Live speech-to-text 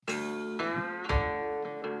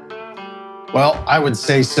Well, I would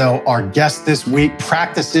say so. Our guest this week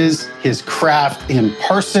practices his craft in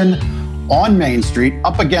person on Main Street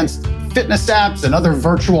up against fitness apps and other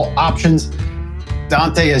virtual options.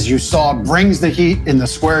 Dontae, as you saw, brings the heat in the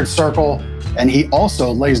squared circle, and he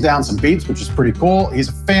also lays down some beats, which is pretty cool. He's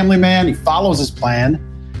a family man. He follows his plan.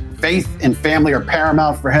 Faith and family are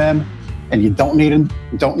paramount for him, and you don't need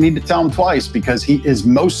to tell him twice because he is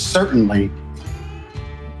most certainly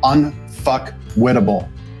unfuck-wittable.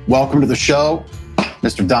 Welcome to the show,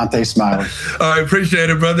 Mr. Dontae Smiley. I appreciate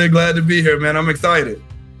it, brother. Glad to be here, man. I'm excited.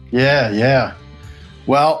 Yeah.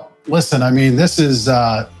 Well, listen, I mean, this is,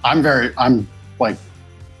 I'm like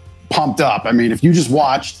pumped up. I mean, if you just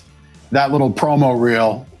watched that little promo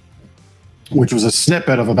reel, which was a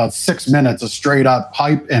snippet of about 6 minutes of straight up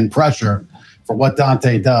hype and pressure for what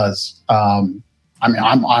Dontae does. I'm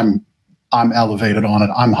elevated on it.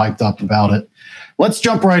 I'm hyped up about it. Let's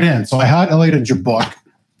jump right in. So I highlighted your book.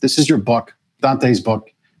 This is your book, Dontae's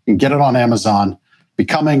book. You can get it on Amazon,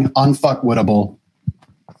 Becoming Unfuckwittable.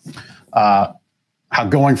 How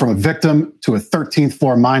going from a victim to a 13th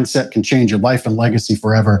floor mindset can change your life and legacy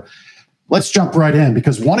forever. Let's jump right in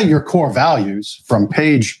because one of your core values from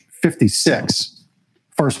page 56,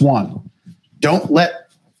 first one, don't let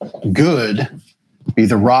good be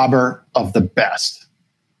the robber of the best.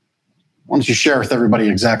 Why don't you share with everybody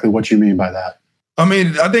exactly what you mean by that? I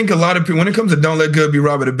mean, I think a lot of people, when it comes to don't let good be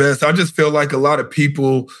robber the best, I just feel like a lot of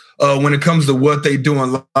people, when it comes to what they do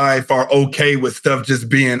in life, are okay with stuff just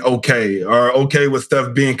being okay, or okay with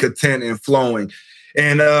stuff being content and flowing.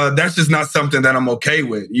 And that's just not something that I'm okay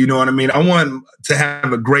with. You know what I mean? I want to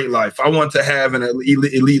have a great life. I want to have an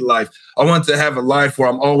elite life. I want to have a life where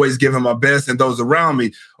I'm always giving my best and those around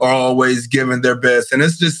me are always giving their best. And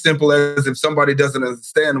it's just simple as if somebody doesn't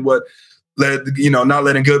understand what not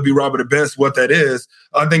letting good be robber the best, what that is.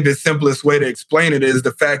 I think the simplest way to explain it is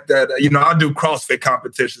the fact that, I do CrossFit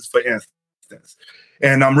competitions, for instance.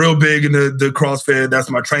 And I'm real big in the CrossFit. That's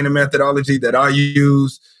my training methodology that I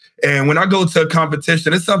use. And when I go to a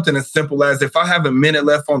competition, it's something as simple as if I have a minute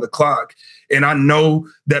left on the clock and I know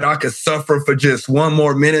that I could suffer for just one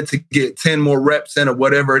more minute to get 10 more reps in or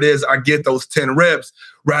whatever it is, I get those 10 reps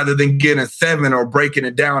rather than getting 7 or breaking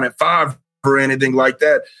it down at 5 or anything like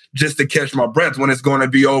that, just to catch my breath when it's going to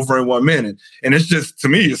be over in 1 minute. And it's just, to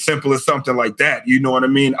me, as simple as something like that. You know what I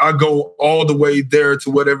mean? I go all the way there to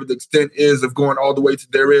whatever the extent is of going all the way to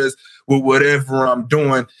there is with whatever I'm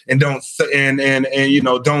doing, and don't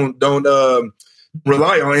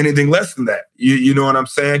rely on anything less than that. You know what I'm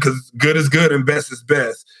saying? Because good is good and best is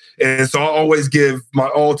best. And so I always give my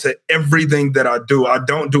all to everything that I do. I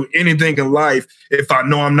don't do anything in life if I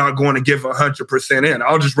know I'm not going to give 100% in.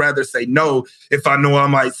 I'll just rather say no if I know I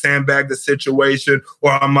might sandbag the situation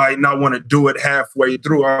or I might not want to do it halfway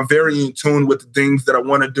through. I'm very in tune with the things that I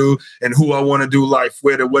want to do and who I want to do life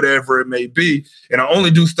with or whatever it may be. And I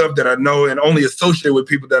only do stuff that I know and only associate with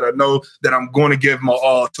people that I know that I'm going to give my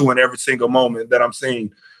all to in every single moment that I'm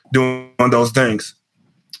seeing doing those things.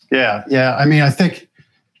 Yeah. I mean, I think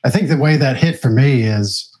the way that hit for me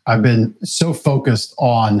is I've been so focused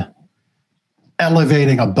on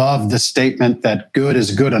elevating above the statement that good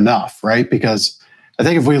is good enough, right? Because I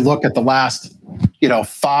think if we look at the last,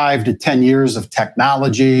 5 to 10 years of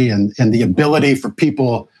technology and the ability for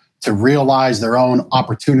people to realize their own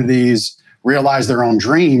opportunities, realize their own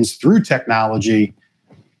dreams through technology,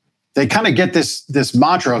 they kind of get this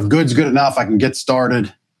mantra of good's good enough, I can get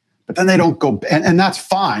started, but then they don't go, and that's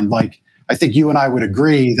fine. Like, I think you and I would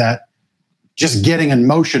agree that just getting in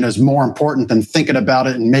motion is more important than thinking about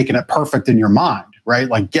it and making it perfect in your mind, right?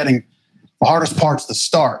 Like getting the hardest parts to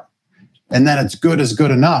start, and then it's good is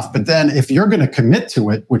good enough. But then if you're going to commit to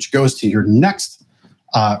it, which goes to your next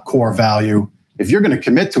core value, if you're going to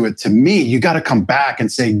commit to it, to me, you got to come back and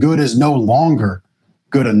say good is no longer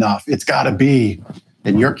good enough. It's got to be,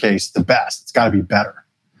 in your case, the best. It's got to be better.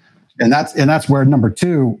 And that's where number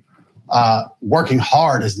 2, working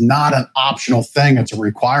hard is not an optional thing. It's a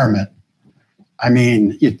requirement. I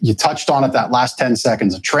mean, you touched on it, that last 10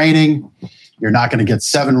 seconds of training. You're not going to get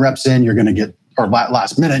 7 reps in. You're going to get, or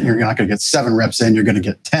last minute, you're not going to get 7 reps in. You're going to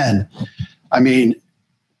get 10. I mean,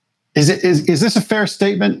 is this a fair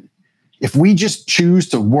statement? If we just choose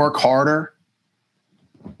to work harder,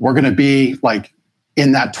 we're going to be like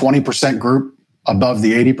in that 20% group above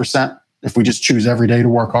the 80%. If we just choose every day to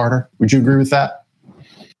work harder, would you agree with that?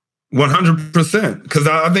 100%. Because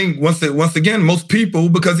I think once again, most people,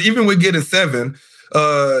 because even with getting 7,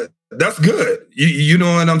 that's good. You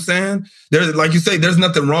know what I'm saying? There's, like you say, there's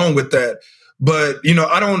nothing wrong with that. But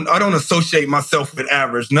I don't associate myself with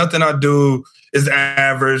average. Nothing I do is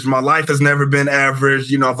average. My life has never been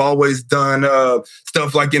average. I've always done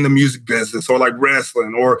stuff like in the music business or like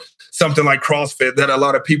wrestling or something like CrossFit that a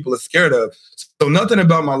lot of people are scared of. So nothing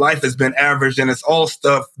about my life has been average, and it's all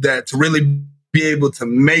stuff that to really be able to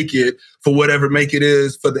make it for whatever make it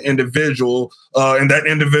is for the individual, and that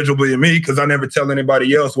individual being me, because I never tell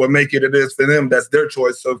anybody else what make it is for them. That's their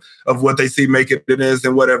choice of what they see make it is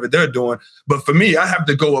and whatever they're doing. But for me, I have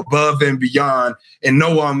to go above and beyond and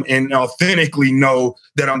authentically know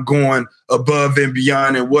that I'm going above and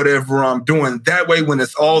beyond in whatever I'm doing. That way, when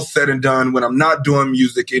it's all said and done, when I'm not doing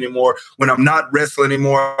music anymore, when I'm not wrestling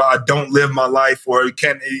anymore, I don't live my life, or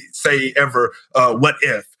can't say ever, what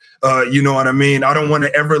if. You know what I mean? I don't want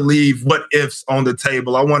to ever leave what ifs on the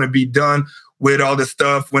table. I want to be done with all this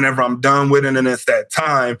stuff whenever I'm done with it, and it's that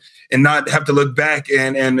time, and not have to look back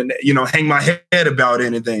and hang my head about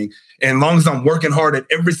anything. And as long as I'm working hard at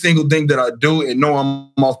every single thing that I do and know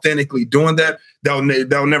I'm authentically doing that,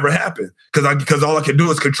 that'll never happen. Because all I can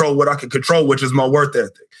do is control what I can control, which is my work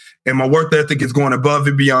ethic. And my work ethic is going above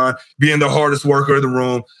and beyond, being the hardest worker in the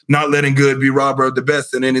room, not letting good be robber of the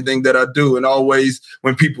best in anything that I do. And always,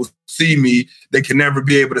 when people see me, they can never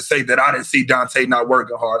be able to say that I didn't see Dontae not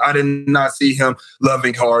working hard. I did not see him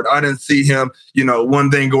loving hard. I didn't see him,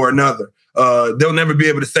 one thing or another. They'll never be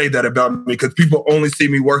able to say that about me, because people only see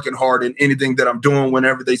me working hard in anything that I'm doing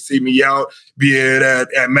whenever they see me out, be it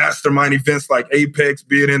at mastermind events like Apex,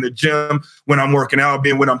 be it in the gym when I'm working out,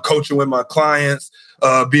 be it when I'm coaching with my clients,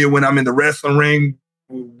 be it when I'm in the wrestling ring,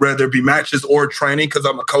 whether it be matches or training, because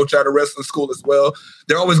I'm a coach at a wrestling school as well.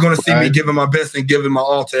 They're always going to see me giving my best and giving my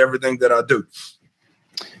all to everything that I do.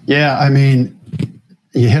 Yeah, I mean,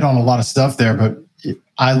 you hit on a lot of stuff there, but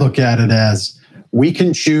I look at it as we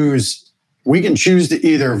can choose to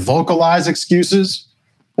either vocalize excuses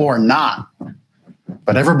or not.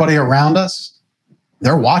 But everybody around us,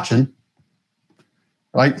 they're watching,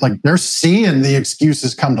 right? Like, they're seeing the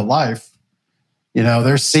excuses come to life.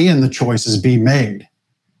 They're seeing the choices be made.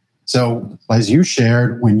 So as you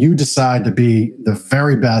shared, when you decide to be the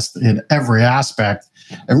very best in every aspect,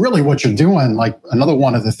 and really what you're doing, like another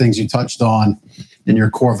one of the things you touched on in your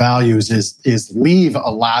core values is leave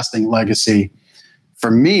a lasting legacy.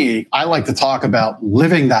 For me, I like to talk about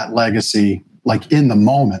living that legacy, like in the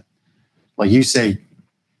moment. Like you say,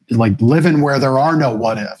 like living where there are no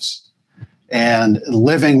what ifs, and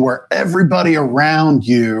living where everybody around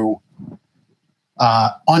you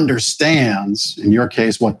understands, in your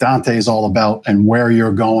case, what Dontae is all about and where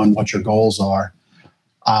you're going, what your goals are.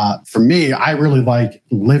 For me, I really like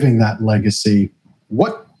living that legacy.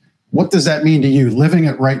 What does that mean to you, living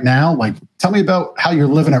it right now? Like, tell me about how you're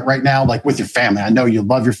living it right now, like with your family. I know you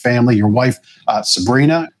love your family, your wife,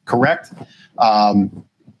 Sabrina, correct? Tell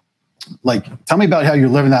me about how you're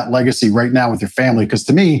living that legacy right now with your family. Because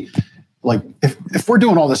to me, like, if we're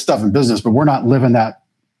doing all this stuff in business, but we're not living that,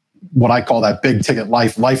 what I call that big ticket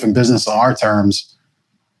life and business on our terms,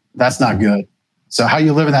 that's not good. So how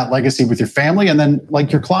you living that legacy with your family and then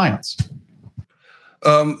like your clients?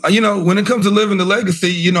 When it comes to living the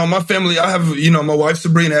legacy, my family, I have, my wife,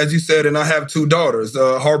 Sabrina, as you said, and I have two daughters,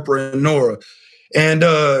 Harper and Nora. And,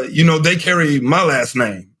 they carry my last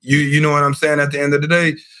name. You know what I'm saying? At the end of the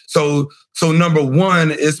day. So number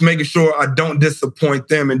one is making sure I don't disappoint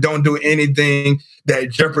them and don't do anything that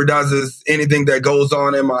jeopardizes anything that goes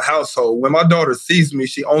on in my household. When my daughter sees me,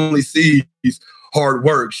 she only sees hard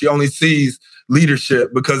work. She only sees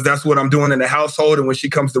leadership, because that's what I'm doing in the household. And when she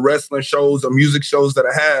comes to wrestling shows or music shows that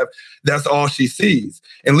I have, that's all she sees.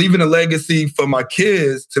 And leaving a legacy for my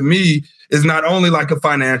kids, to me, is not only like a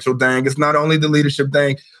financial thing. It's not only the leadership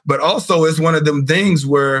thing, but also it's one of them things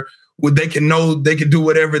where they can know they can do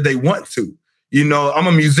whatever they want to. I'm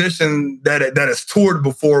a musician that has toured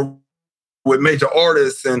before with major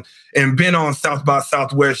artists and been on South by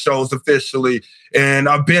Southwest shows officially. And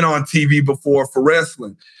I've been on TV before for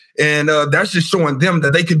wrestling. And that's just showing them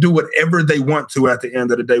that they can do whatever they want to at the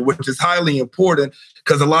end of the day, which is highly important,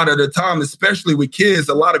 because a lot of the time, especially with kids,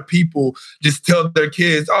 a lot of people just tell their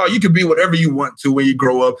kids, "Oh, you can be whatever you want to when you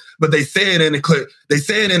grow up." But they say it in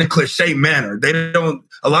a cliche manner. They don't.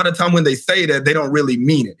 A lot of time when they say that, they don't really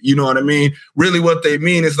mean it. You know what I mean? Really, what they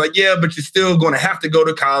mean is like, yeah, but you're still going to have to go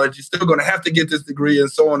to college. You're still going to have to get this degree,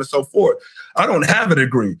 and so on and so forth. I don't have a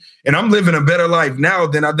degree, and I'm living a better life now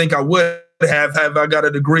than I think I would have I got a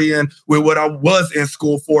degree in with what I was in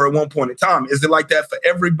school for at one point in time. Is it like that for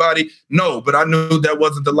everybody? No, but I knew that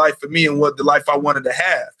wasn't the life for me and what the life I wanted to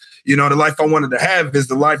have. The life I wanted to have is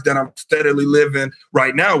the life that I'm steadily living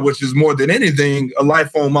right now, which is more than anything, a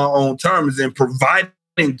life on my own terms and providing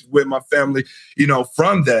with my family,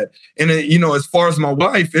 from that. And, as far as my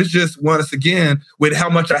wife, it's just once again, with how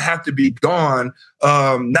much I have to be gone,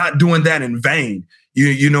 not doing that in vain.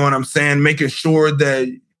 You know what I'm saying? Making sure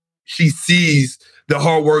that she sees the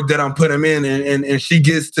hard work that I'm putting in and she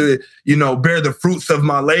gets to, bear the fruits of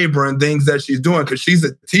my labor and things that she's doing, because she's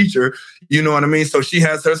a teacher, you know what I mean? So she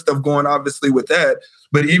has her stuff going, obviously, with that.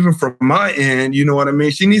 But even from my end, you know what I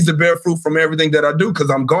mean? She needs to bear fruit from everything that I do, because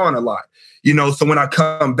I'm gone a lot. So when I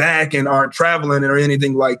come back and aren't traveling or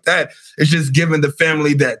anything like that, it's just giving the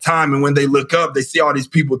family that time. And when they look up, they see all these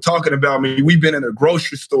people talking about me. We've been in a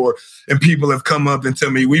grocery store and people have come up and tell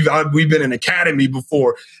me. We've been in academy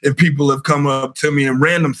before and people have come up to me in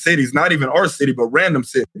random cities, not even our city, but random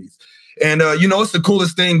cities. And, it's the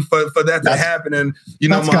coolest thing for that to happen. And,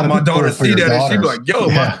 my daughter see that and she be like, yo,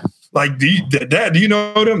 Dad, do you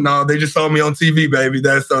know them? No, they just saw me on TV, baby.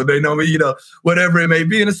 So they know me, whatever it may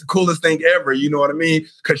be. And it's the coolest thing ever, you know what I mean?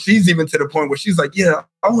 Because she's even to the point where she's like, yeah,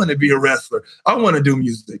 I want to be a wrestler. I want to do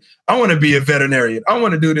music. I want to be a veterinarian. I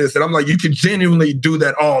want to do this. And I'm like, you can genuinely do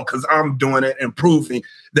that all because I'm doing it and proving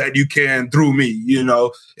that you can through me,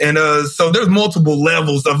 And so there's multiple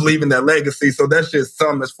levels of leaving that legacy. So that's just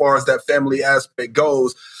some as far as that family aspect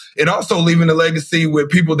goes. And also leaving a legacy with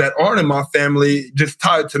people that aren't in my family, just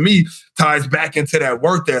ties back into that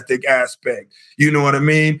work ethic aspect. You know what I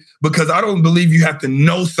mean? Because I don't believe you have to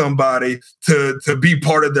know somebody to be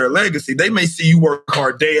part of their legacy. They may see you work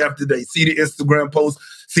hard day after day, see the Instagram post,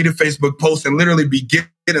 see the Facebook post, and literally be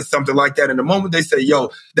getting something like that. And the moment they say,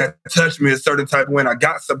 yo, that touched me a certain type of way, and I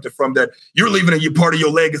got something from that, you're leaving a part of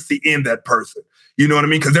your legacy in that person. You know what I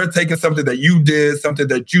mean? Because they're taking something that you did, something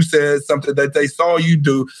that you said, something that they saw you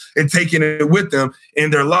do, and taking it with them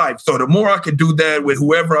in their life. So the more I could do that with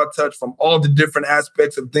whoever I touch from all the different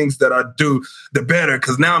aspects of things that I do, the better.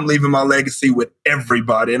 Because now I'm leaving my legacy with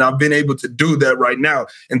everybody. And I've been able to do that right now.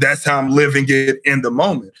 And that's how I'm living it in the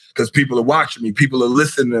moment. Because people are watching me, people are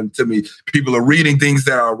listening to me, people are reading things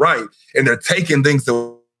that I write, and they're taking things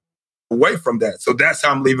away from that. So that's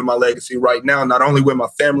how I'm leaving my legacy right now, not only with my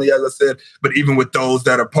family, as I said, but even with those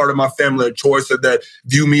that are part of my family of choice, or that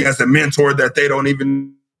view me as a mentor that they don't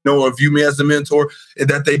even know, or view me as a mentor and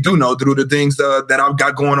that they do know through the things that I've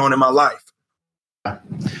got going on in my life.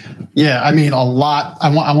 Yeah, I mean, a lot. I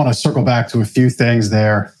want to circle back to a few things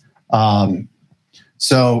there.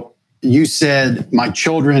 So you said my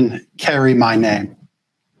children carry my name,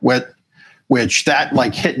 which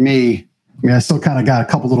that hit me. I mean, I still kind of got a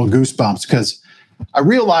couple little goosebumps because I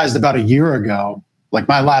realized about a year ago,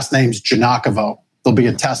 my last name's Janakovo. There'll be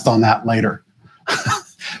a test on that later.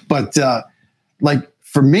 But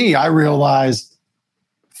for me, I realized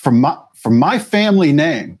from my family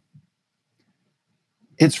name,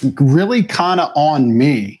 it's really kind of on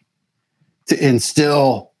me to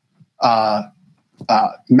instill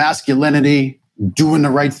masculinity, doing the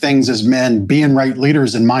right things as men, being right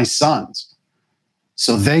leaders in my sons.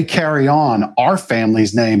 So they carry on our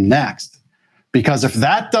family's name next. Because if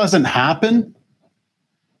that doesn't happen,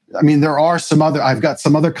 I mean, I've got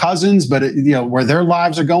some other cousins, but where their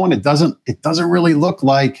lives are going, it doesn't really look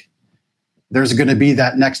like there's going to be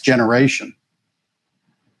that next generation.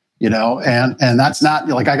 And that's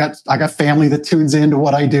not I got family that tunes into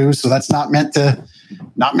what I do. So that's not meant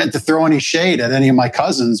to throw any shade at any of my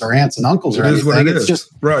cousins or aunts and uncles or anything. It's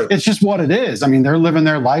just what it is. I mean, they're living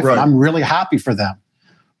their life, right, and I'm really happy for them.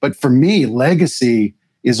 But for me, legacy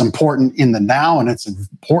is important in the now, and it's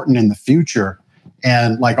important in the future.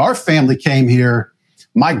 And our family came here,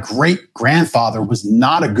 my great grandfather was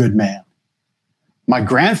not a good man. My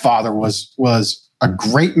grandfather was a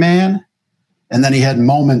great man, and then he had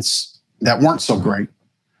moments that weren't so great.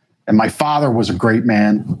 And my father was a great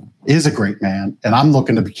man, is a great man, and I'm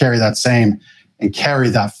looking to carry that same and carry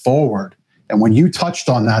that forward. And when you touched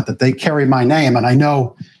on that they carry my name, and I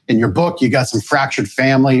know in your book you got some fractured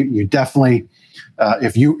family. You definitely,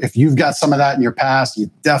 if you've got some of that in your past,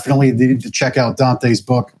 you definitely need to check out Dontae's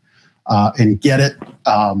book and get it.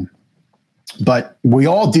 But we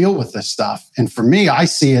all deal with this stuff, and for me, I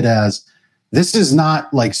see it as this is not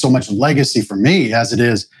so much legacy for me as it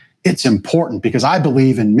is. It's important because I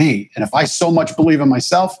believe in me, and if I so much believe in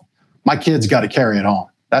myself, my kids got to carry it on.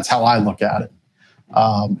 That's how I look at it.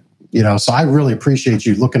 So I really appreciate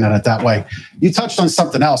you looking at it that way. You touched on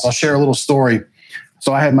something else. I'll share a little story.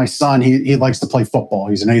 So I had my son, he likes to play football.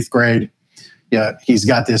 He's in 8th grade. Yeah, he's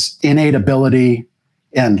got this innate ability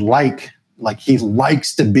and he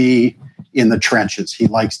likes to be in the trenches. He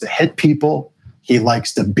likes to hit people. He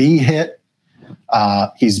likes to be hit.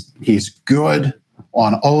 He's good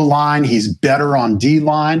on O-line. He's better on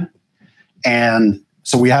D-line. And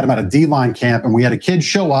so we had him at a D-line camp, and we had a kid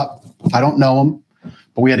show up. I don't know him,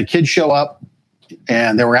 But we had a kid show up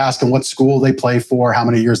and they were asking what school they play for, how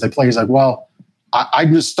many years they play. He's like, well,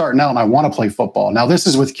 I'm just starting out and I want to play football. Now, this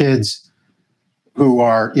is with kids who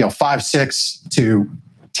are, 5, 6 to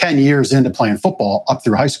 10 years into playing football up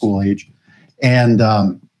through high school age. And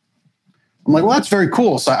I'm like, well, that's very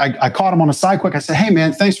cool. So I caught him on a side quick. I said, hey,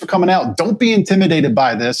 man, thanks for coming out. Don't be intimidated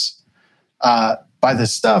by this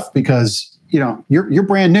stuff because, you're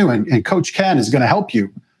brand new and Coach Ken is going to help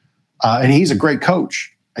you. And he's a great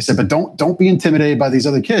coach. I said, but don't be intimidated by these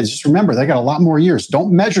other kids. Just remember, they got a lot more years.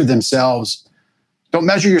 Don't measure themselves. Don't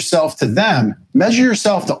measure yourself to them. Measure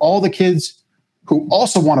yourself to all the kids who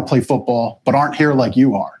also want to play football but aren't here like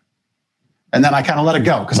you are. And then I kind of let it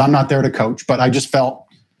go because I'm not there to coach, but I just felt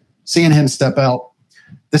seeing him step out.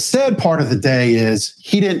 The sad part of the day is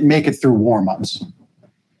he didn't make it through warmups.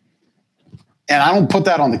 And I don't put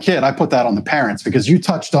that on the kid. I put that on the parents because you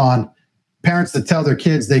touched on parents that tell their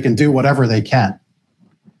kids they can do whatever they can.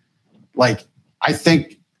 Like, I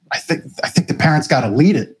think the parents got to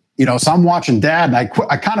lead it. So I'm watching Dad, and I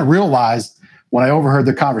kind of realized when I overheard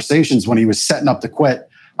the conversations when he was setting up to quit,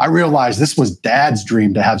 I realized this was Dad's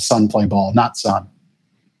dream to have son play ball, not son.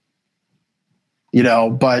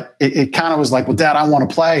 But it kind of was like, well, Dad, I want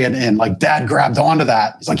to play. And like Dad grabbed onto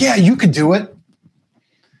that. He's like, yeah, you could do it.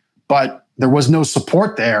 But there was no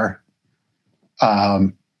support there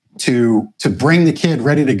to bring the kid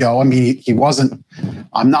ready to go. I mean, he wasn't,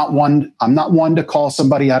 I'm not one to call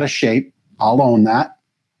somebody out of shape. I'll own that.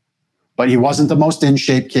 But he wasn't the most in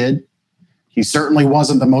shape kid. He certainly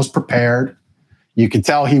wasn't the most prepared. You could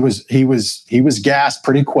tell he was gassed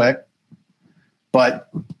pretty quick.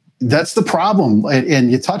 But that's the problem.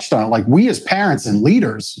 And you touched on it. Like, we as parents and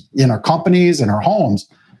leaders in our companies and our homes,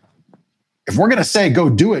 if we're going to say, go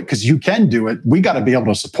do it because you can do it, we got to be able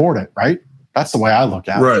to support it, right? That's the way I look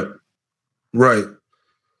at it. Right.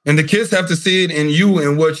 And the kids have to see it in you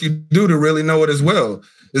and what you do to really know it as well.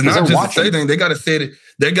 It's not just a say thing. They got to see it.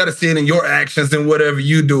 They got to see it in your actions and whatever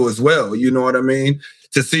you do as well. You know what I mean?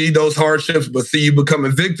 To see those hardships, but see you become a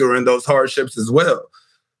victor in those hardships as well.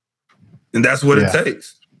 And that's what it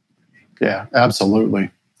takes. Yeah, absolutely.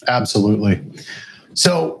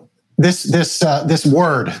 So this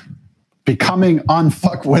word, becoming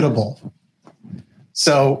unfuckwittable.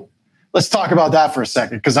 So let's talk about that for a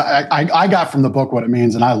second, because I got from the book what it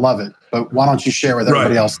means and I love it. But why don't you share with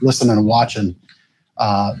everybody else listening and watching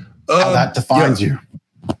how that defines you?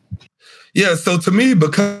 Yeah, so to me,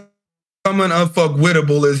 becoming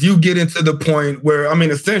unfuckwittable is you get into the point where, I mean,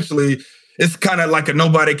 essentially, it's kind of like a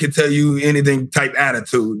nobody can tell you anything type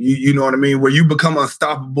attitude. You know what I mean? Where you become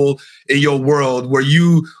unstoppable in your world, where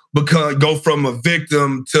you go from a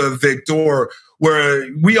victim to a victor, where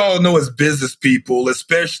we all know as business people,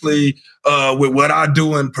 especially with what I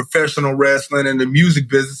do in professional wrestling and the music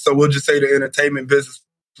business. So we'll just say the entertainment business.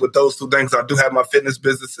 With those two things, I do have my fitness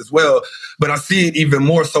business as well, but I see it even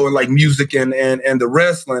more so in like music and the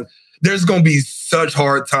wrestling. There's going to be such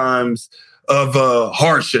hard times of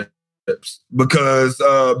hardships because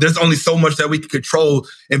there's only so much that we can control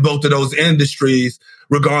in both of those industries,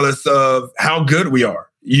 regardless of how good we are.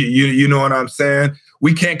 You know what I'm saying?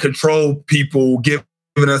 We can't control people giving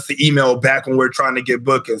us the email back when we're trying to get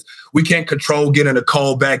bookings. We can't control getting a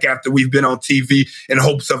call back after we've been on TV in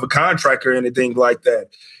hopes of a contract or anything like that.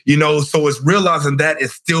 So it's realizing that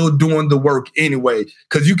it's still doing the work anyway.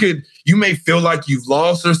 Because you may feel like you've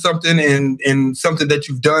lost or something in something that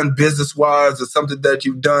you've done business-wise or something that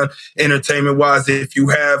you've done entertainment-wise. If you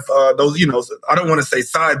have those, I don't want to say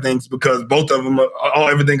side things because both of them,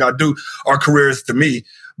 everything I do are careers to me.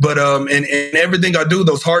 But and everything I do,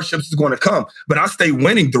 those hardships is going to come. But I stay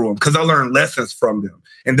winning through them because I learn lessons from them.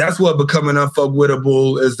 And that's what becoming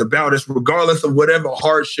unfuckwittable is about. It's regardless of whatever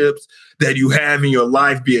hardships that you have in your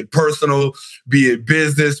life, be it personal, be it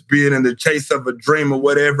business, be it in the chase of a dream or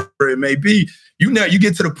whatever it may be, you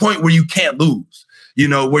get to the point where you can't lose.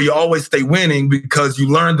 Where you always stay winning because you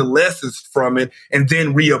learn the lessons from it and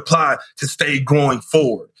then reapply to stay growing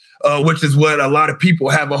forward. Which is what a lot of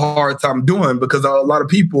people have a hard time doing because a lot of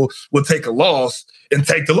people will take a loss and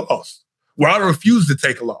take the loss. Where I refuse to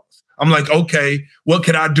take a loss. I'm like, okay, what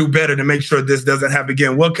can I do better to make sure this doesn't happen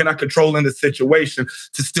again? What can I control in the situation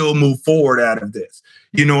to still move forward out of this?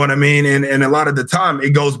 You know what I mean? And a lot of the time,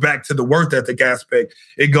 it goes back to the work ethic aspect.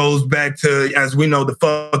 It goes back to, as we know, the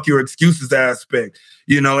fuck your excuses aspect,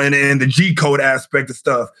 and the G code aspect of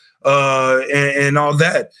stuff and all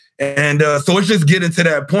that. And so it's just getting to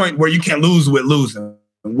that point where you can't lose with losing.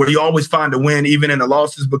 where you always find a win, even in the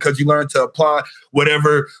losses, because you learn to apply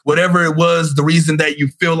whatever it was, the reason that you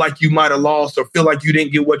feel like you might have lost or feel like you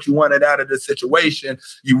didn't get what you wanted out of the situation.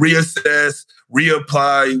 You reassess,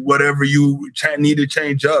 reapply whatever you need to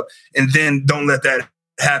change up, and then don't let that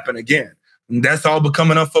happen again. And that's all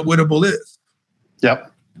becoming unforgettable is.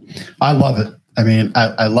 Yep. I love it. I mean,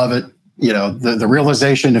 I love it. You know, the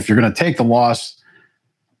realization, if you're going to take the loss,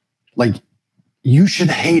 like, you should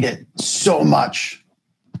hate it so much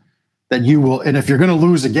that you will. And if you're going to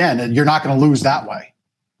lose again, you're not going to lose that way,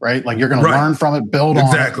 right? Like, you're going to learn from it, build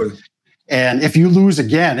on it. And if you lose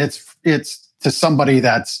again, it's to somebody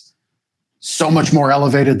that's so much more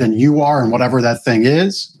elevated than you are and whatever that thing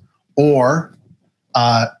is, or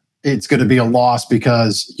it's going to be a loss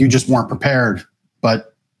because you just weren't prepared.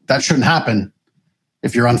 But that shouldn't happen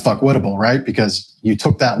if you're unfuckwittable, right? Because you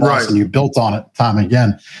took that loss and you built on it time and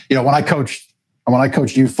again. You know, when I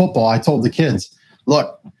coached youth football, I told the kids,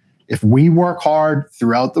 look, if we work hard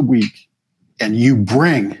throughout the week and you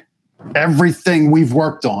bring everything we've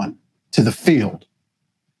worked on to the field,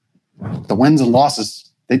 the wins and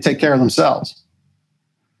losses, they take care of themselves.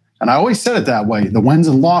 And I always said it that way. The wins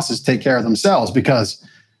and losses take care of themselves because,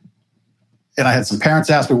 and I had some parents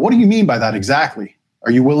ask me, what do you mean by that exactly?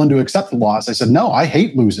 Are you willing to accept the loss? I said, no, I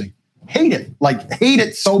hate losing. Hate it. Like, hate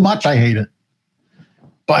it so much. I hate it.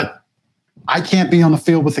 But I can't be on the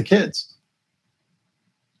field with the kids.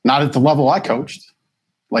 Not at the level I coached.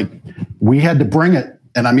 Like, we had to bring it.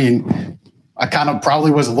 And I mean, I kind of probably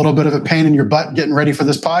was a little bit of a pain in your butt getting ready for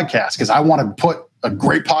this podcast because I want to put a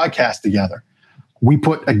great podcast together. We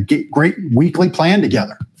put a great weekly plan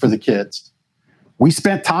together for the kids. We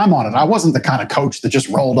spent time on it. I wasn't the kind of coach that just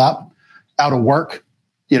rolled up out of work,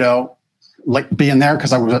 you know, like being there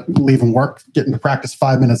because I was leaving work, getting to practice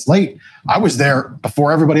 5 minutes late. I was there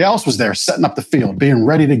before everybody else was there, setting up the field, being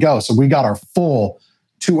ready to go. So we got our full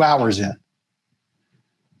 2 hours in.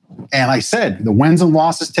 And I said, the wins and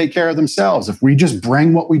losses take care of themselves. If we just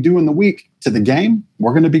bring what we do in the week to the game,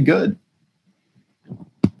 we're going to be good.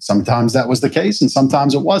 Sometimes that was the case and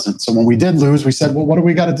sometimes it wasn't. So when we did lose, we said, well, what do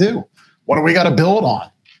we got to do? What do we got to build on?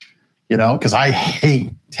 You know, because I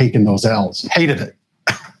hate taking those L's. Hated it.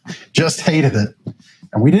 Just hated it.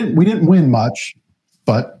 And we didn't win much,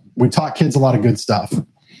 but we taught kids a lot of good stuff.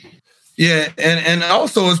 Yeah, and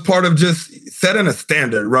also as part of just setting a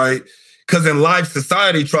standard, right? Because in life,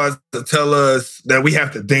 society tries to tell us that we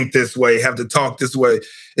have to think this way, have to talk this way,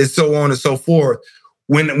 and so on and so forth.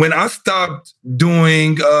 When I stopped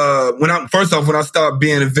doing, when I stopped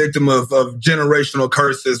being a victim of generational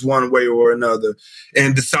curses one way or another,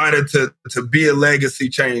 and decided to be a legacy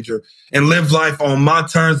changer and live life on my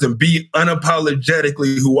terms and be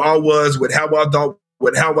unapologetically who I was, with how I thought,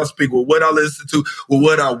 with how I speak, with what I listen to, with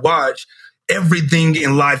what I watch, everything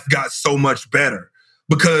in life got so much better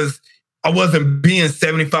because I wasn't being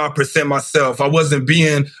 75% myself. I wasn't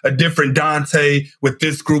being a different Dontae with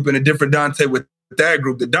this group and a different Dontae with that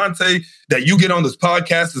group. The Dontae that you get on this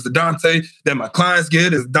podcast is the Dontae that my clients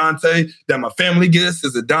get, is Dontae that my family gets,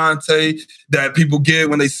 is a Dontae that people get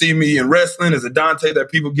when they see me in wrestling, is a Dontae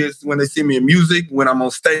that people get when they see me in music, when I'm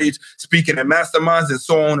on stage speaking at masterminds, and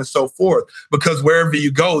so on and so forth. Because wherever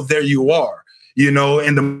you go, there you are. You know,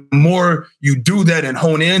 and the more you do that and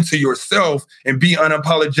hone into yourself and be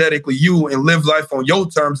unapologetically you and live life on your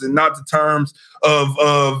terms and not the terms of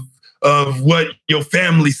what your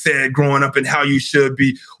family said growing up and how you should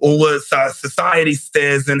be, or what society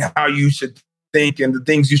says and how you should think and the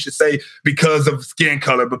things you should say because of skin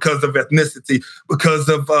color, because of ethnicity, because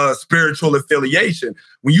of spiritual affiliation.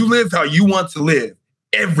 When you live how you want to live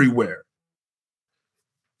everywhere,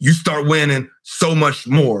 you start winning so much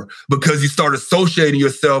more because you start associating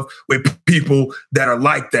yourself with people that are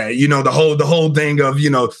like that. You know, the whole thing of, you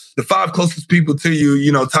know, the 5 closest people to you,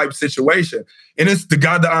 you know, type situation. And it's the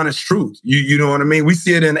God, the honest truth. You know what I mean? We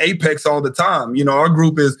see it in Apex all the time. You know, our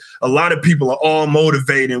group is a lot of people are all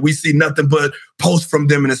motivated. We see nothing but posts from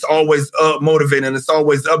them, and it's always motivating and it's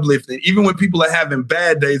always uplifting. Even when people are having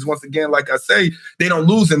bad days, once again, like I say, they don't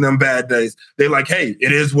lose in them bad days. They're like, hey,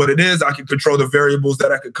 it is what it is. I can control the variables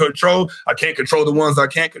that I can control. I can't control the ones I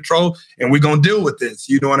can't control. And we're going to deal with this.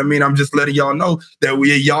 You know what I mean? I'm just letting y'all know that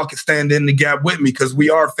y'all can stand in the gap with me because we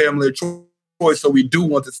are family of choice. So we do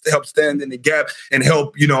want to help stand in the gap and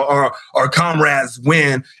help, you know, our comrades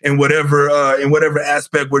win in whatever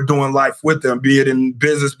aspect we're doing life with them, be it in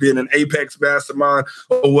business, be it in Apex Mastermind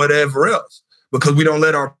or whatever else, because we don't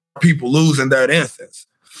let our people lose in that instance.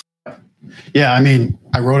 Yeah, I mean,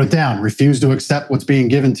 I wrote it down. Refuse to accept what's being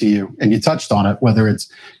given to you, and you touched on it. Whether it's,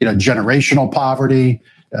 you know, generational poverty,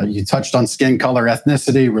 you touched on skin color,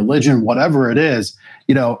 ethnicity, religion, whatever it is.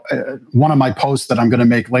 one of my posts that I'm going to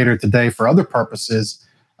make later today for other purposes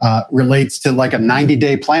relates to like a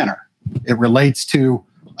 90-day planner. It relates to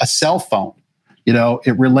a cell phone.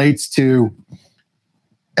 It relates to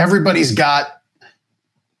everybody's got,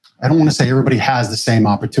 I don't want to say everybody has the same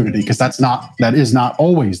opportunity, because that is not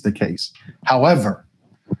always the case. However,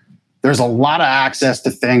 there's a lot of access to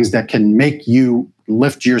things that can make you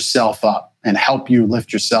lift yourself up and help you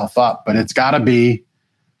lift yourself up. But it's got to be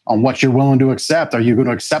on what you're willing to accept. Are you going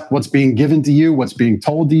to accept what's being given to you, what's being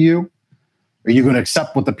told to you? Are you going to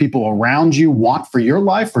accept what the people around you want for your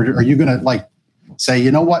life? Or are you going to say, you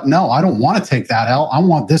know what? No, I don't want to take that L. I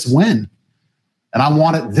want this win. And I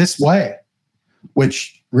want it this way,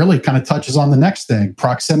 which really kind of touches on the next thing,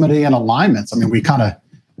 proximity and alignments. I mean, we kind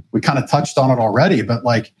of touched on it already, but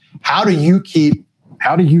how do you keep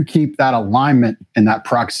that alignment and that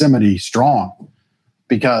proximity strong?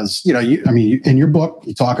 Because, in your book,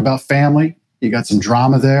 you talk about family, you got some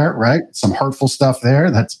drama there, right? Some hurtful stuff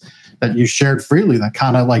there that you shared freely that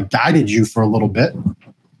kind of guided you for a little bit.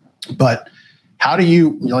 But how do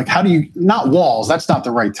you not walls, that's not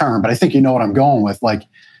the right term, but I think you know what I'm going with.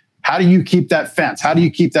 How do you keep that fence? How do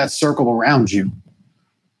you keep that circle around you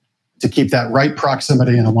to keep that right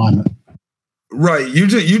proximity and alignment? Right. You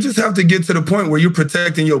just have to get to the point where you're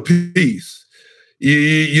protecting your peace.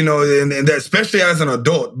 And that, especially as an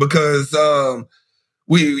adult, because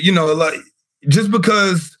just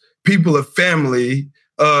because people are family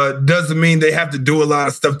doesn't mean they have to do a lot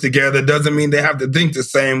of stuff together, doesn't mean they have to think the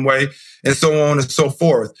same way, and so on and so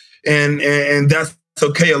forth. And that's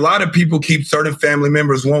okay. A lot of people keep certain family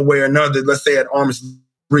members one way or another, let's say at arm's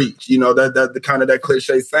reach, that the kind of that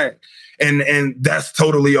cliche saying. And that's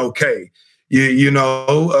totally okay.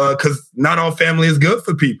 Because not all family is good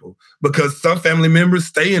for people, because some family members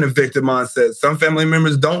stay in a victim mindset. Some family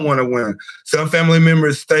members don't want to win. Some family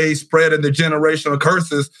members stay spreading the generational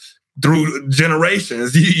curses through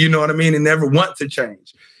generations, you know what I mean, and never want to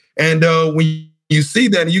change. And when you see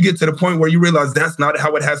that and you get to the point where you realize that's not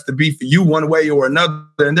how it has to be for you one way or another,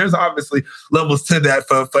 and there's obviously levels to that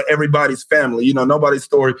for everybody's family. Nobody's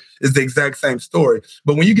story is the exact same story.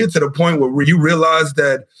 But when you get to the point where you realize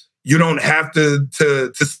that you don't have to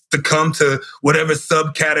succumb to whatever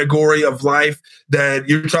subcategory of life that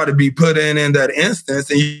you're trying to be put in that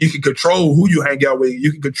instance, and you can control who you hang out with.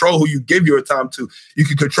 You can control who you give your time to. You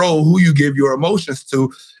can control who you give your emotions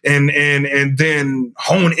to, and then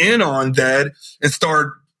hone in on that and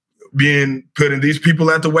start putting these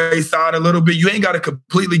people at the wayside a little bit. You ain't got to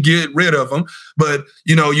completely get rid of them, but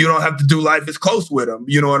you don't have to do life as close with them.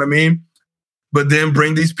 You know what I mean? But then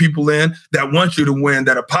bring these people in that want you to win,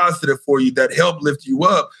 that are positive for you, that help lift you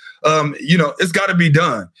up. It's got to be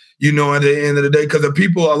done, at the end of the day, because a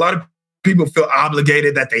lot of people feel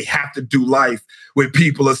obligated that they have to do life with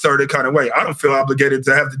people a certain kind of way. I don't feel obligated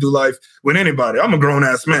to have to do life with anybody. I'm a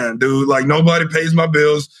grown-ass man, dude. Nobody pays my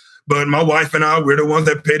bills, but my wife and I, we're the ones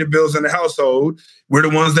that pay the bills in the household. We're the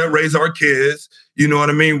ones that raise our kids. You know what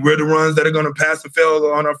I mean? We're the ones that are going to pass and fail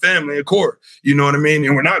on our family in court. You know what I mean?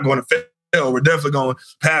 And we're not going to fail. We're definitely going to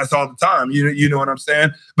pass all the time. You know what I'm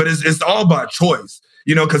saying? But it's all by choice,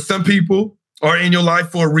 because some people are in your life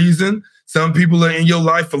for a reason. Some people are in your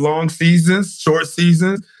life for long seasons, short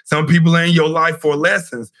seasons. Some people are in your life for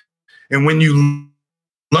lessons. And when you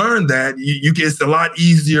learn that, it's a lot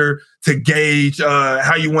easier to gauge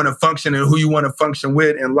how you want to function and who you want to function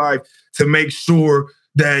with in life, to make sure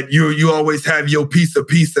that you always have your piece of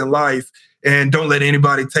peace in life. And don't let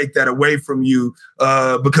anybody take that away from you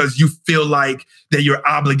because you feel like that you're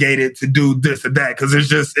obligated to do this or that, because it's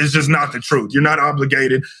just not the truth. You're not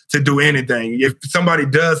obligated to do anything. If somebody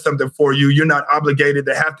does something for you, you're not obligated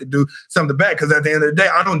to have to do something back, because at the end of the day,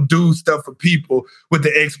 I don't do stuff for people with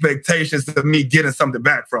the expectations of me getting something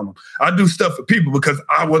back from them. I do stuff for people because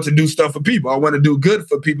I want to do stuff for people. I want to do good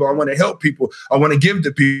for people. I want to help people. I want to give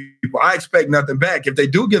to people. I expect nothing back. If they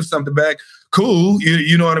do give something back, cool,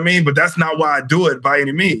 you know what I mean? But that's not why I do it by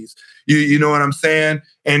any means. You know what I'm saying?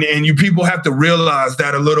 And you people have to realize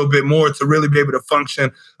that a little bit more to really be able to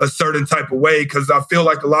function a certain type of way, because I feel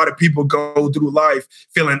like a lot of people go through life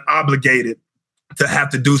feeling obligated to have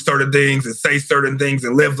to do certain things and say certain things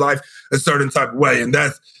and live life a certain type of way. And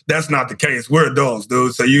that's not the case. We're adults,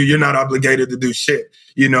 dude. So you're not obligated to do shit,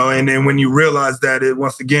 and then when you realize that,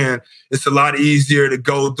 once again, it's a lot easier to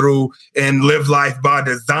go through and live life by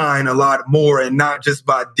design a lot more, and not just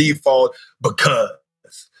by default, because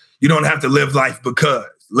you don't have to live life because.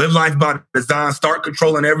 Live life by design. Start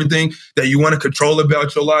controlling everything that you want to control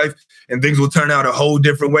about your life, and things will turn out a whole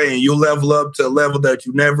different way, and you'll level up to a level that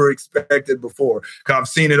you never expected before. I've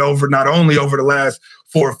seen it not only over the last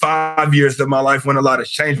 4 or 5 years of my life when a lot has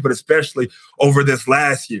changed, but especially over this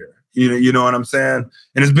last year. You know what I'm saying?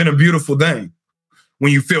 And it's been a beautiful thing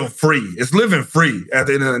when you feel free. It's living free at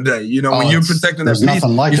the end of the day. When you're protecting that peace,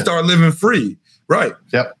 you start living free. Right.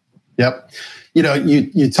 Yep.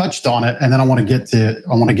 You touched on it, and then I want to get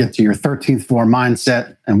to your 13th floor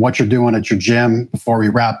mindset and what you're doing at your gym before we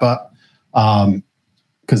wrap up.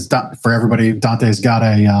 Because for everybody, Dontae's got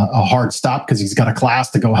a hard stop because he's got a class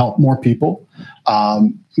to go help more people.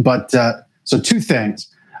 So two things.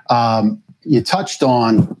 You touched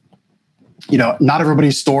on, not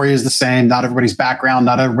everybody's story is the same. Not everybody's background,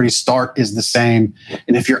 not everybody's start is the same.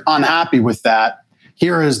 And if you're unhappy with that,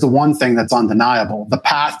 here is the one thing that's undeniable. The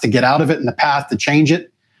path to get out of it and the path to change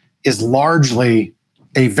it is largely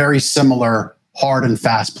a very similar hard and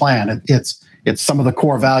fast plan. It's some of the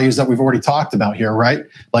core values that we've already talked about here, right?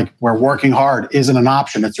 Like where working hard isn't an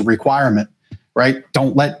option, it's a requirement, right?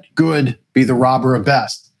 Don't let good be the robber of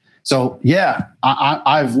best. So yeah,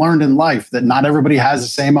 I've learned in life that not everybody has the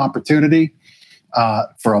same opportunity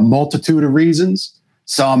for a multitude of reasons.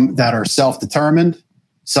 Some that are self-determined,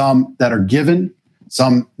 some that are given,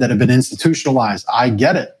 some that have been institutionalized. I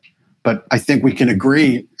get it. But I think we can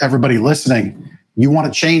agree, everybody listening, you want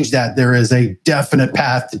to change that. There is a definite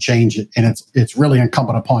path to change it. And it's really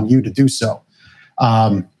incumbent upon you to do so.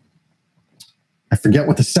 I forget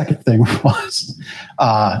what the second thing was.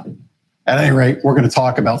 At any rate, we're going to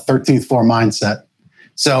talk about 13th floor mindset.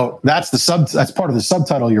 So that's part of the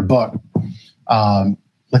subtitle of your book.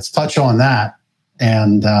 Let's touch on that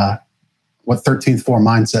and what 13th floor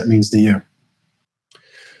mindset means to you.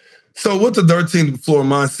 So what the 13th floor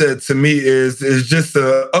mindset to me is just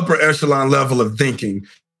the upper echelon level of thinking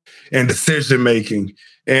and decision making.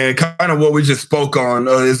 And kind of what we just spoke on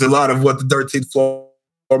is a lot of what the 13th floor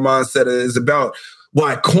mindset is about.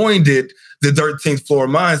 Why I coined it the 13th floor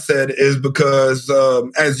mindset is because,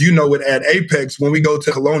 as you know, at Apex, when we go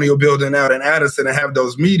to Colonial Building out in Addison and have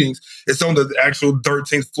those meetings, it's on the actual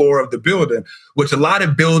 13th floor of the building, which a lot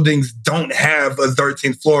of buildings don't have a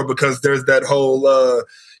 13th floor because there's that whole,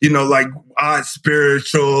 like odd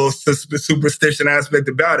spiritual superstition aspect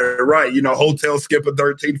about it, right? Hotels skip a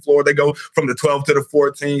 13th floor. They go from the 12th to the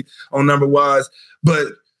 14th on number wise. But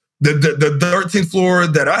the 13th floor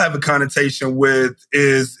that I have a connotation with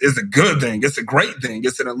is a good thing. It's a great thing.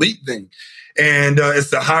 It's an elite thing. And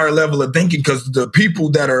it's a higher level of thinking because the people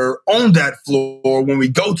that are on that floor, when we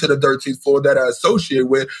go to the 13th floor that I associate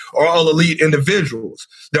with, are all elite individuals.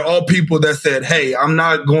 They're all people that said, hey, I'm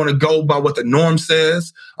not going to go by what the norm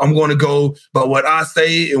says. I'm going to go by what I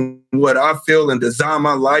say and what I feel and design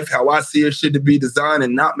my life, how I see it should be designed,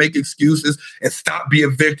 and not make excuses and stop being a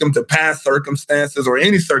victim to past circumstances or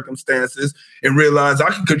any circumstances and realize I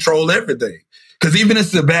can control everything. Because even if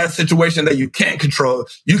it's a bad situation that you can't control,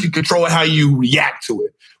 you can control how you react to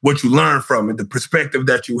it, what you learn from it, the perspective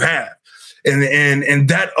that you have. And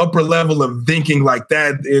that upper level of thinking like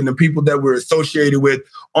that, and the people that we're associated with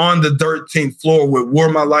on the 13th floor where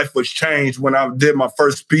my life was changed when I did my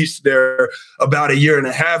first speech there about a year and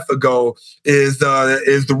a half ago is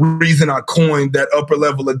the reason I coined that upper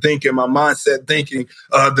level of thinking, my mindset thinking,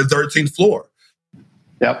 the 13th floor.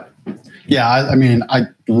 Yep. Yeah, I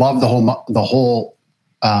love the whole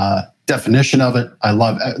definition of it. I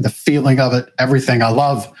love the feeling of it, everything.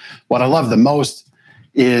 What I love the most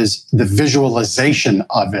is the visualization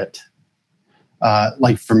of it.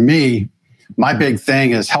 Like for me, my big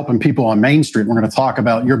thing is helping people on Main Street. We're going to talk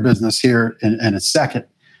about your business here in a second.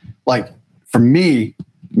 Like for me,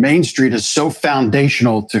 Main Street is so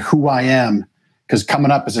foundational to who I am because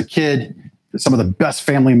coming up as a kid, some of the best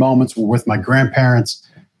family moments were with my grandparents,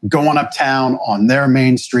 going uptown on their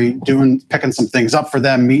Main Street, picking some things up for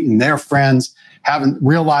them, meeting their friends,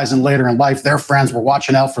 realizing later in life their friends were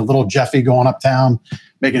watching out for little Jeffy going uptown,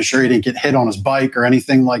 making sure he didn't get hit on his bike or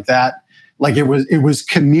anything like that. Like it was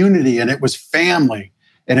community and it was family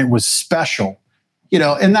and it was special,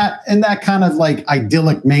 and that kind of like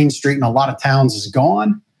idyllic Main Street in a lot of towns is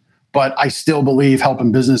gone. But I still believe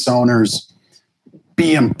helping business owners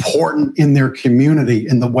be important in their community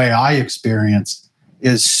in the way I experienced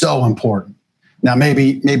is so important. Now,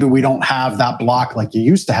 maybe we don't have that block like you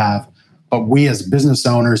used to have, but we as business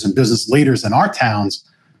owners and business leaders in our towns,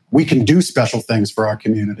 we can do special things for our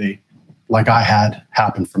community like I had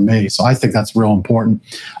happen for me. So I think that's real important.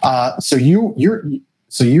 So you're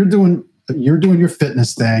doing your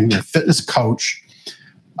fitness thing, you're a fitness coach.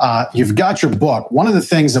 You've got your book. One of the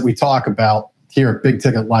things that we talk about here at Big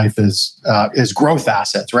Ticket Life is growth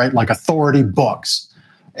assets, right? Like authority books.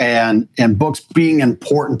 And books being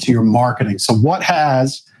important to your marketing. So what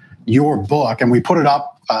has your book, and we put it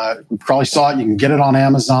up, you probably saw it, you can get it on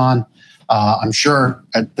Amazon. I'm sure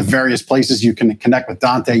at the various places you can connect with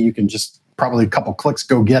Dontae, you can just probably a couple clicks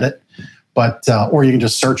go get it, but or you can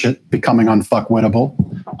just search it, Becoming Unfuckwittable.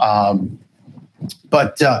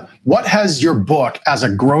 But what has your book as a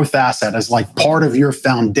growth asset, as like part of your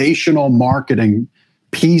foundational marketing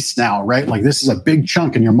piece now, right? Like this is a big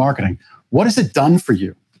chunk in your marketing. What has it done for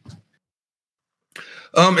you?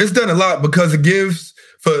 It's done a lot because it gives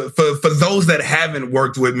for those that haven't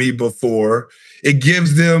worked with me before, it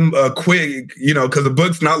gives them a quick, because the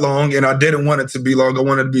book's not long and I didn't want it to be long. I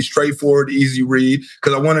wanted it to be straightforward, easy read,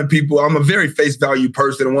 because I wanted people, I'm a very face value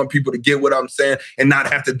person. I want people to get what I'm saying and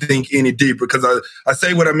not have to think any deeper, because I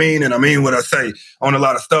say what I mean and I mean what I say on a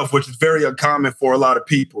lot of stuff, which is very uncommon for a lot of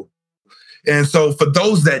people. And so for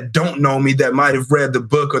those that don't know me, that might have read the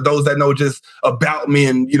book, or those that know just about me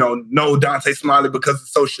and, know Dontae Smiley because of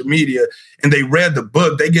social media, and they read the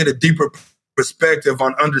book, they get a deeper perspective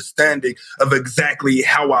on understanding of exactly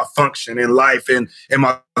how I function in life and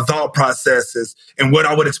my thought processes and what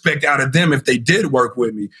I would expect out of them if they did work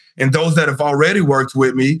with me. And those that have already worked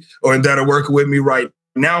with me or that are working with me right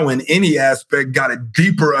now in any aspect got a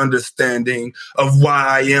deeper understanding of why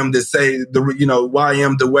I am why I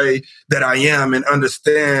am the way that I am, and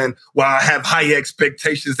understand why I have high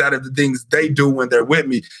expectations out of the things they do when they're with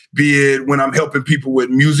me, be it when I'm helping people with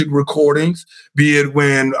music recordings, be it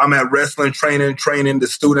when I'm at wrestling training the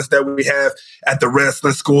students that we have at the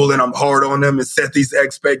wrestling school, and I'm hard on them and set these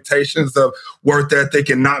expectations of work ethic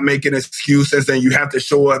and not making excuses, and you have to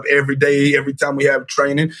show up every day, every time we have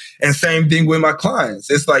training. And same thing with my clients.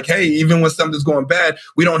 It's like, hey, even when something's going bad,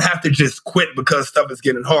 we don't have to just quit because stuff is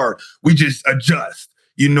getting hard. We just adjust.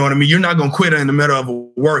 You know what I mean? You're not going to quit in the middle of a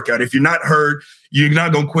workout. If you're not hurt, you're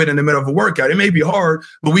not going to quit in the middle of a workout. It may be hard,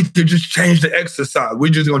 but we could just change the exercise.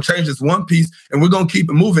 We're just going to change this one piece and we're going to keep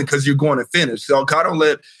it moving because you're going to finish. So I don't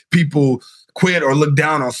let people quit or look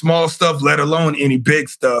down on small stuff, let alone any big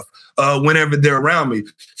stuff, whenever they're around me.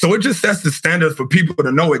 So it just sets the standard for people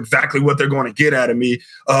to know exactly what they're going to get out of me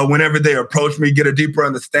whenever they approach me, get a deeper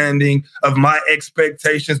understanding of my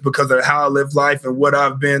expectations because of how I live life and what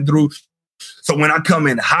I've been through. So when I come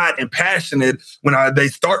in hot and passionate, when they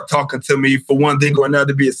start talking to me for one thing or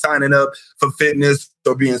another, be it signing up for fitness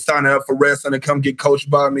or signing up for wrestling and come get coached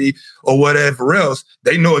by me or whatever else,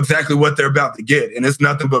 they know exactly what they're about to get. And it's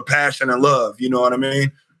nothing but passion and love. You know what I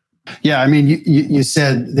mean? Yeah. I mean, you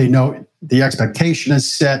said they know the expectation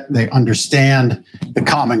is set. They understand the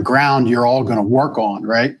common ground you're all going to work on,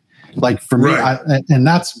 right? Like for me, right. And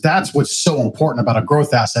that's what's so important about a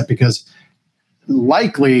growth asset, because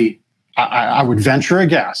likely I would venture a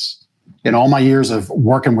guess in all my years of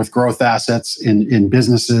working with growth assets in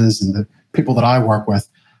businesses and the people that I work with,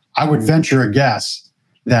 I would venture a guess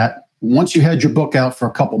that once you had your book out for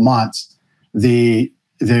a couple months, the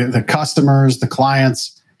customers, the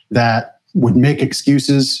clients that would make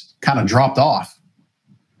excuses kind of dropped off.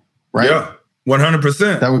 Right? Yeah,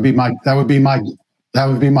 100%. That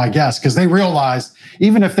would be my guess, because they realized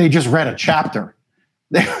even if they just read a chapter,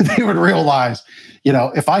 they would realize,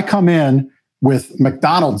 if I come in with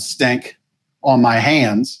McDonald's stink on my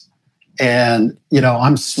hands and,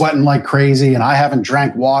 I'm sweating like crazy and I haven't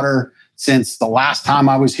drank water since the last time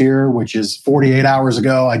I was here, which is 48 hours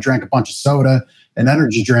ago, I drank a bunch of soda and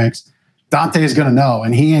energy drinks. Dontae is going to know,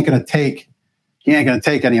 and he ain't going to take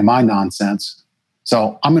any of my nonsense.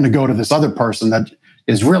 So I'm going to go to this other person that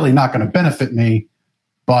is really not going to benefit me,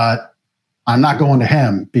 but I'm not going to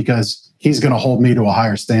him because he's going to hold me to a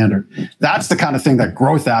higher standard. That's the kind of thing that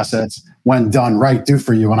growth assets, when done right, do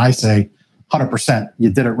for you. And I say 100%,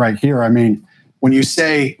 you did it right here. I mean, when you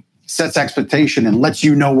say sets expectation and lets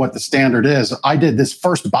you know what the standard is, I did this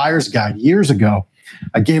first buyer's guide years ago.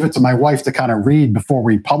 I gave it to my wife to kind of read before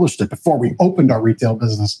we published it, before we opened our retail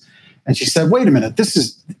business. And she said, wait a minute, this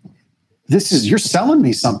is, you're selling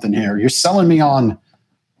me something here. You're selling me on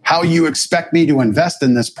how you expect me to invest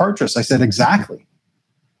in this purchase. I said, exactly.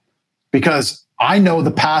 Because I know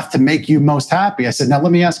the path to make you most happy. I said, now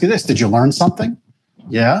let me ask you this. Did you learn something?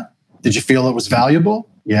 Yeah. Did you feel it was valuable?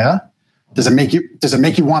 Yeah. Does it make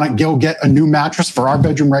you want to go get a new mattress for our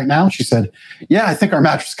bedroom right now? She said, yeah, I think our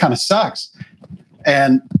mattress kind of sucks.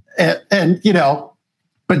 And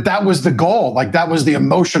but that was the goal. Like, that was the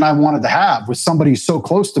emotion I wanted to have with somebody so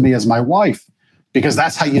close to me as my wife, because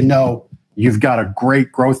that's how you know you've got a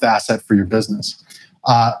great growth asset for your business.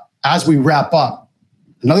 As we wrap up,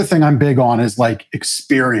 another thing I'm big on is like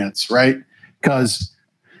experience, right? Because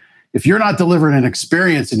if you're not delivering an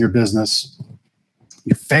experience in your business,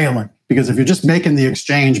 you're failing. Because if you're just making the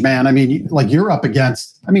exchange, man, I mean, you're up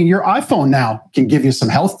against, your iPhone now can give you some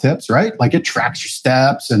health tips, right? Like, it tracks your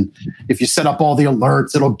steps. And if you set up all the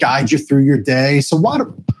alerts, it'll guide you through your day. So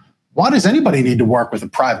why Why does anybody need to work with a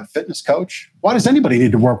private fitness coach? Why does anybody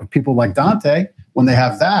need to work with people like Dontae when they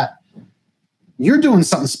have that? You're doing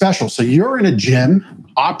something special. So you're in a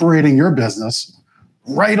gym operating your business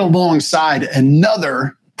right alongside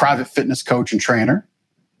another private fitness coach and trainer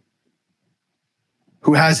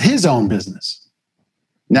who has his own business.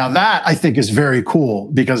 Now that I think is very cool,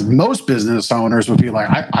 because most business owners would be like,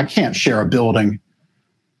 I can't share a building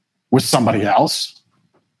with somebody else.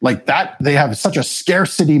 Like that, they have such a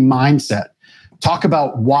scarcity mindset. Talk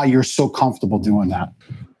about why you're so comfortable doing that.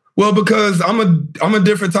 Well, because I'm a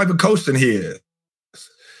different type of coach than he is.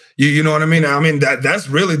 You know what I mean? I mean, that's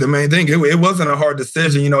really the main thing. It wasn't a hard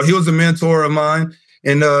decision. You know, he was a mentor of mine,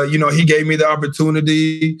 and you know, he gave me the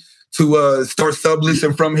opportunity to start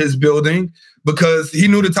subleasing from his building because he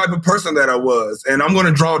knew the type of person that I was, and I'm going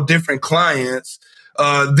to draw different clients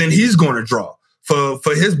than he's going to draw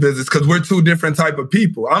for his business, because we're two different type of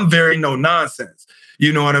people. I'm very no nonsense.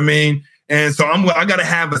 You know what I mean? And so I got to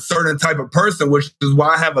have a certain type of person, which is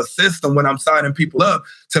why I have a system when I'm signing people up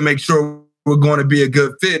to make sure we're going to be a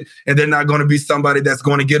good fit, and they're not going to be somebody that's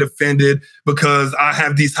going to get offended because I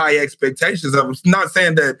have these high expectations of him. I'm not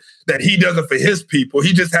saying that he does it for his people.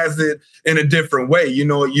 He just has it in a different way. You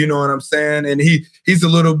know what I'm saying? And he's a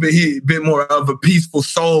little bit more of a peaceful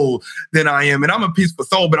soul than I am. And I'm a peaceful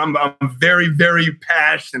soul, but I'm very, very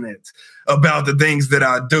passionate about the things that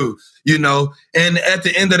I do, you know? And at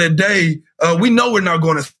the end of the day, we know we're not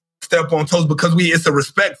going to step on toes because it's a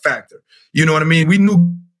respect factor. You know what I mean? We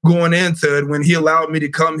knew going into it, when he allowed me to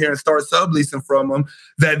come here and start subleasing from him,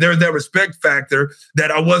 that there's that respect factor that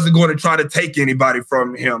I wasn't going to try to take anybody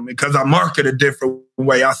from him, because I market a different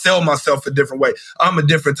way. I sell myself a different way. I'm a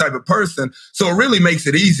different type of person. So it really makes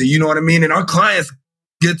it easy. You know what I mean? And our clients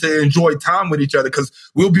get to enjoy time with each other because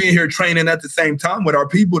we'll be in here training at the same time with our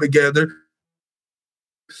people together.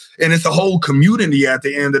 And it's a whole community at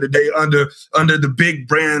the end of the day under the big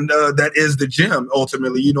brand that is the gym,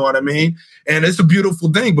 ultimately. You know what I mean? And it's a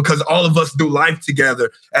beautiful thing because all of us do life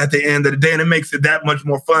together at the end of the day. And it makes it that much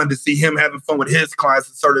more fun to see him having fun with his clients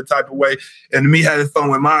a certain type of way, and me having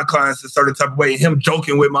fun with my clients a certain type of way, and him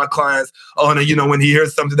joking with my clients on when he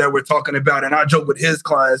hears something that we're talking about, and I joke with his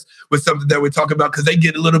clients with something that we're talking about, because they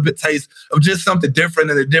get a little bit taste of just something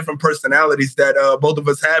different and the different personalities that both of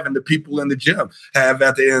us have and the people in the gym have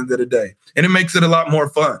at the end of the day. And it makes it a lot more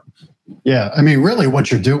fun. Yeah. I mean, really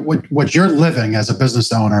what what you're living as a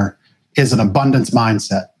business owner is an abundance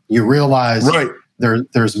mindset. You realize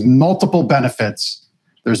there's multiple benefits.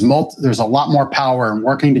 There's a lot more power in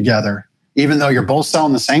working together, even though you're both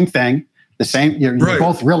selling the same thing, you're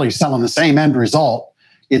both really selling the same end result.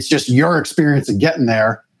 It's just your experience of getting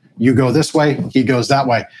there. You go this way, he goes that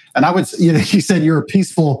way. And I would, he said you're a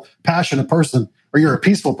peaceful, passionate person, or you're a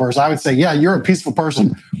peaceful person. I would say, yeah, you're a peaceful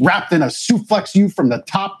person wrapped in a suplex you from the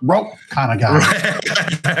top rope kind of guy.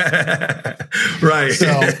 Right.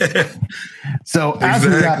 So as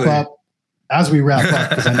we wrap up,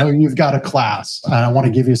 because I know you've got a class, and I want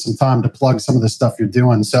to give you some time to plug some of the stuff you're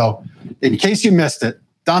doing. So in case you missed it,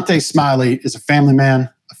 Dontae Smiley is a family man,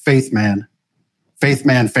 a faith man,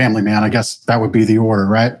 family man. I guess that would be the order,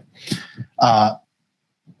 right?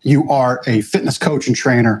 You are a fitness coach and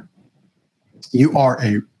trainer. You are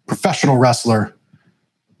a professional wrestler,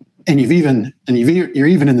 and you're even in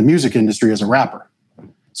the music industry as a rapper.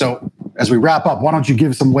 So as we wrap up, why don't you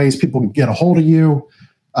give some ways people can get a hold of you?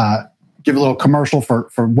 Give a little commercial for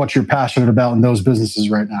what you're passionate about in those businesses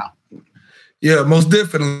right now. Yeah, most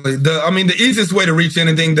definitely. The easiest way to reach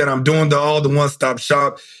anything that I'm doing, the one-stop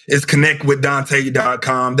shop, is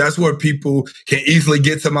connectwithdontae.com. That's where people can easily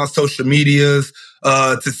get to my social medias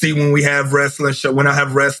to see when we have when I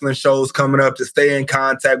have wrestling shows coming up, to stay in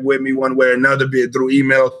contact with me one way or another, be it through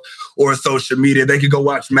email or social media. They could go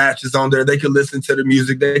watch matches on there. They could listen to the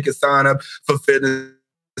music. They could sign up for fitness.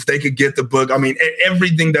 They could get the book. I mean,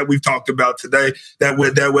 everything that we've talked about today, that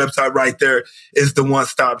website right there is the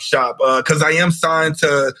one-stop shop. Because I am signed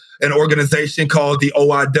to an organization called the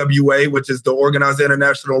OIWA, which is the Organized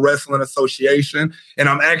International Wrestling Association. And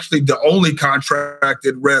I'm actually the only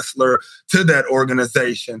contracted wrestler to that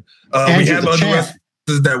organization. We have other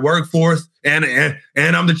wrestlers that work for us, and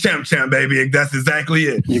I'm the champ, baby. That's exactly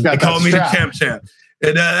it. They call me the champ.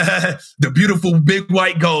 And the beautiful big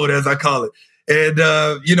white gold, as I call it. And,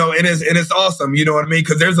 and it's awesome, you know what I mean?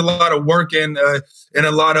 Because there's a lot of work and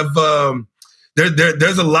a lot of,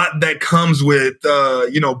 there's a lot that comes with,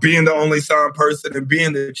 being the only signed person and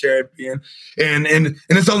being the champion. And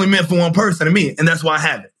it's only meant for one person, and me. And that's why I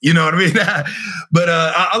have it. You know what I mean? But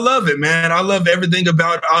I love it, man. I love everything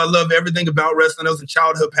about wrestling. It was a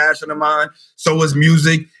childhood passion of mine. So was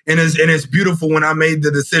music. And it's beautiful when I made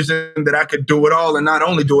the decision that I could do it all, and not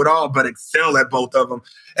only do it all, but excel at both of them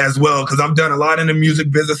as well. Because I've done a lot in the music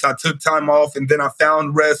business. I took time off, and then I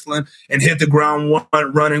found wrestling and hit the ground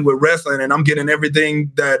running with wrestling. And I'm getting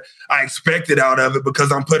everything that I expected out of it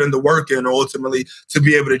because I'm putting the work in ultimately to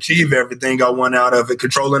be able to achieve everything I want out of it,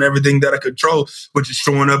 controlling everything that I control, which is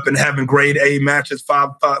showing up and having grade A matches,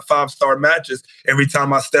 five-star matches every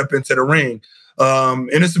time I step into the ring. And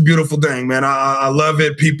it's a beautiful thing, man. I love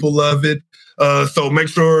it. People love it. So make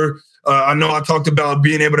sure, I know I talked about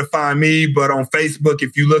being able to find me, but on Facebook,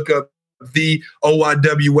 if you look up the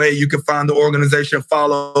OIWA, you can find the organization,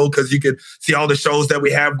 follow, because you can see all the shows that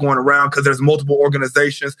we have going around, because there's multiple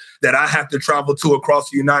organizations that I have to travel to across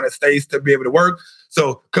the United States to be able to work.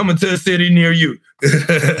 So coming to a city near you.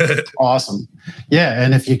 Awesome. Yeah.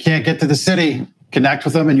 And if you can't get to the city, connect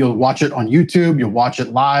with them and you'll watch it on YouTube. You'll watch it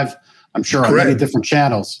live, I'm sure, on many different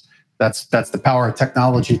channels. That's the power of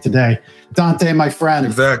technology today. Dontae, my friend.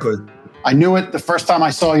 Exactly. I knew it the first time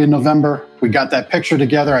I saw you in November. We got that picture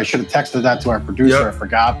together. I should have texted that to our producer. I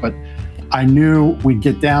forgot, but I knew we'd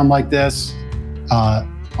get down like this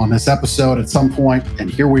on this episode at some point, and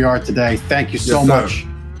here we are today. Thank you so much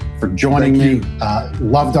for joining me.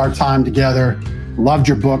 Loved our time together. Loved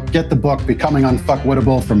your book. Get the book, Becoming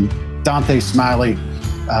Unfuckwittable, from Dontae Smiley.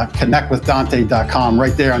 Connect with Dontae.com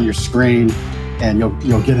right there on your screen, and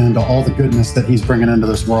you'll get into all the goodness that he's bringing into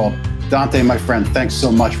this world. Dontae, my friend, thanks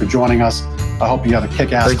so much for joining us. I hope you have a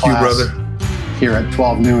kick-ass class. Thank you, brother. Here at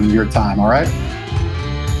 12 noon your time, all right?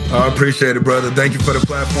 I appreciate it, brother. Thank you for the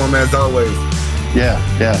platform as always. Yeah.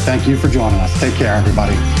 Thank you for joining us. Take care,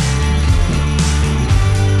 everybody.